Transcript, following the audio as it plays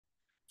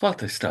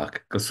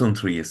Stock, go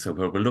Suantraí, so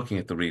where we're looking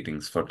at the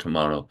readings for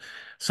tomorrow,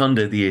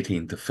 Sunday the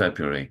 18th of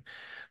February,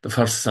 the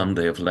first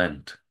Sunday of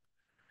Lent.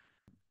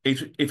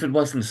 If it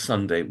wasn't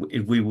Sunday,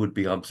 we would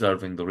be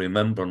observing the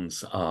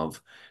remembrance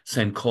of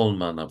Saint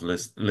Colman of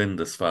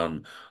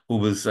Lindisfarne, who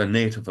was a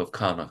native of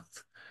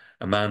Connacht,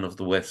 a man of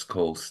the West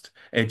Coast,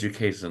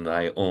 educated in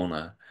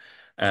Iona,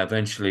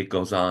 eventually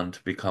goes on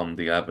to become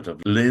the abbot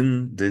of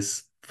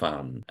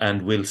Lindisfarne,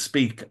 and will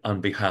speak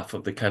on behalf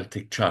of the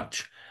Celtic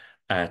Church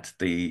at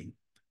the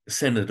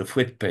Synod of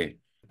Whitby.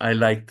 I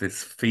like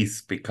this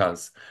feast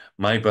because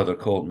my brother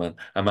Colman,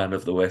 a man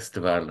of the west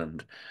of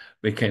Ireland,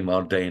 became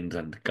ordained,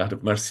 and God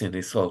have mercy on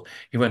his soul.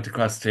 He went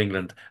across to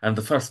England, and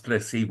the first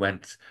place he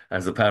went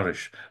as a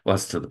parish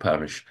was to the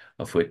parish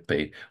of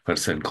Whitby, where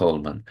St.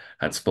 Colman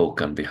had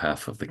spoken on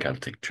behalf of the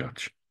Celtic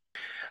Church.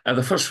 And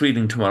the first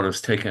reading tomorrow is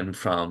taken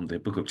from the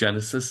book of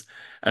Genesis,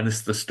 and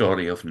it's the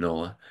story of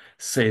Noah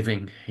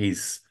saving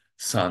his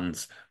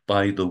sons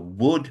by the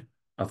wood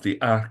of the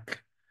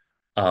ark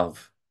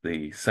of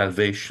the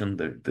salvation,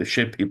 the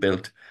ship he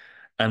built,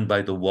 and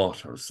by the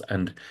waters.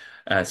 And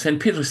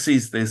St. Peter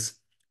sees this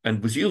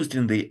and was used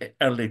in the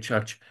early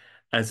church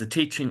as a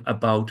teaching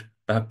about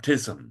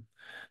baptism,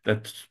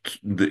 that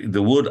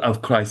the wood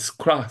of Christ's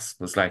cross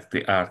was like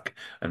the ark,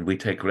 and we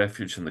take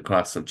refuge in the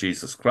cross of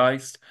Jesus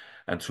Christ,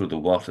 and through the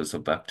waters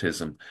of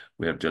baptism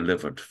we are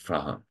delivered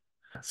from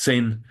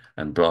sin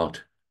and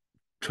brought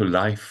to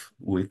life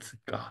with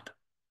God.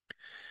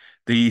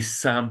 The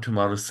psalm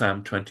tomorrow,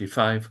 Psalm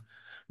 25,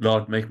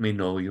 Lord, make me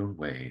know your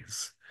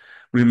ways.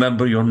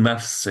 Remember your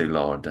mercy,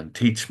 Lord, and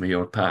teach me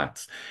your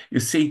paths. You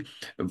see,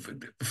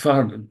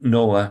 for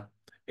Noah,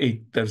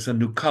 there's a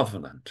new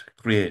covenant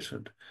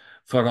created.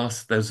 For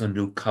us, there's a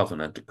new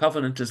covenant. The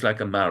covenant is like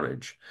a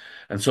marriage.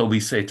 And so we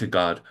say to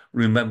God,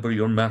 remember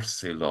your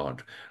mercy,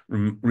 Lord.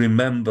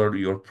 Remember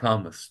your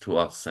promise to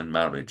us in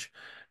marriage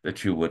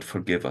that you would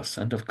forgive us.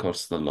 And of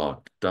course, the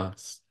Lord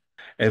does.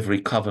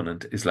 Every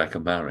covenant is like a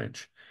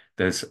marriage.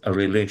 There's a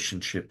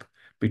relationship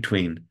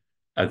between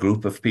a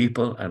group of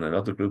people and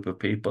another group of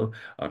people,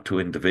 or two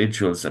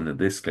individuals, and in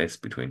this case,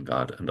 between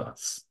God and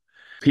us.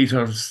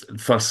 Peter's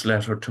first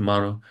letter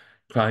tomorrow,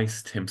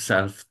 Christ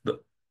himself,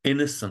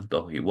 innocent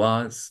though he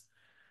was,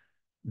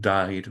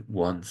 died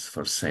once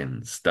for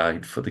sins,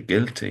 died for the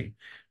guilty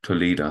to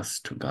lead us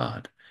to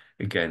God.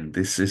 Again,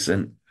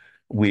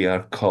 we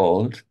are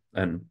called,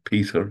 and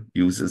Peter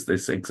uses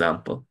this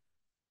example,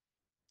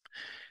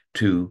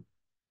 to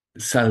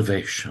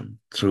salvation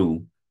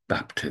through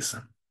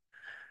baptism.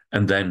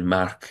 And then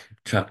Mark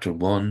chapter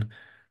 1,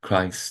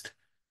 Christ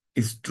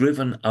is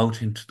driven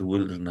out into the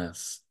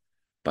wilderness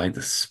by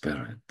the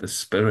Spirit. The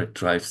Spirit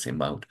drives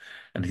him out,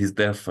 and he's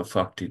there for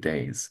 40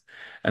 days.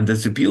 And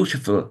there's a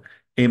beautiful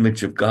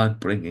image of God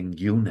bringing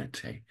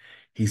unity.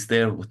 He's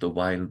there with the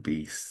wild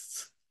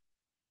beasts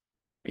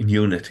in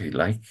unity,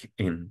 like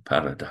in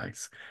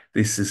paradise.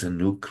 This is a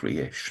new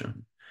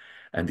creation,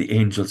 and the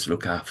angels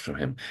look after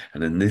him.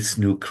 And in this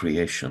new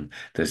creation,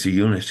 there's a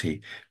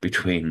unity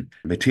between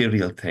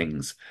material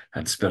things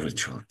and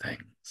spiritual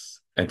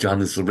things. And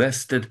John is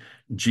arrested.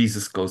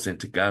 Jesus goes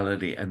into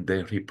Galilee, and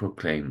there he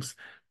proclaims,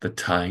 the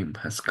time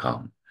has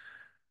come.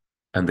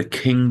 And the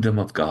kingdom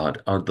of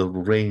God, or the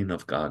reign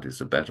of God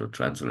is a better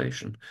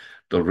translation.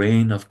 The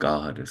reign of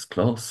God is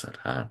close at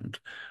hand.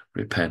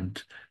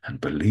 Repent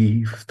and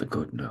believe the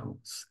good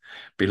news.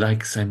 Be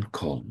like St.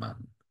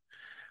 Colman.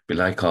 Be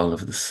like all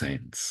of the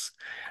saints.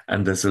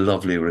 And there's a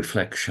lovely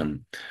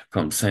reflection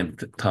from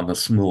St.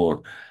 Thomas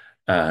More,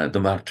 the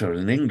martyr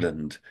in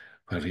England,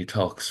 where he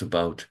talks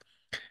about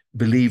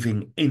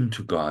believing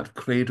into God.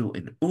 Credo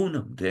in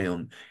unum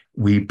Deum.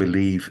 We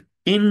believe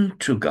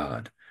into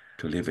God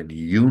to live in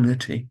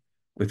unity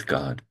with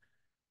God.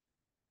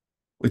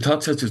 With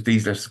thoughts such as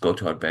these, let us go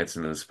to our beds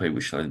and let us pray. We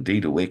shall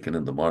indeed awaken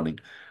in the morning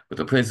with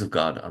the praise of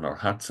God on our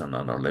hearts and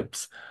on our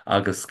lips.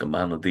 Agus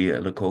gamana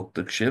dia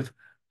elacoctag shiv.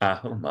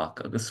 Ahel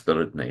Mak agus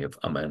Spirit Nave.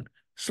 Amen.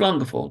 Slán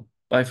go fóill.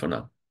 Bye for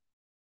now.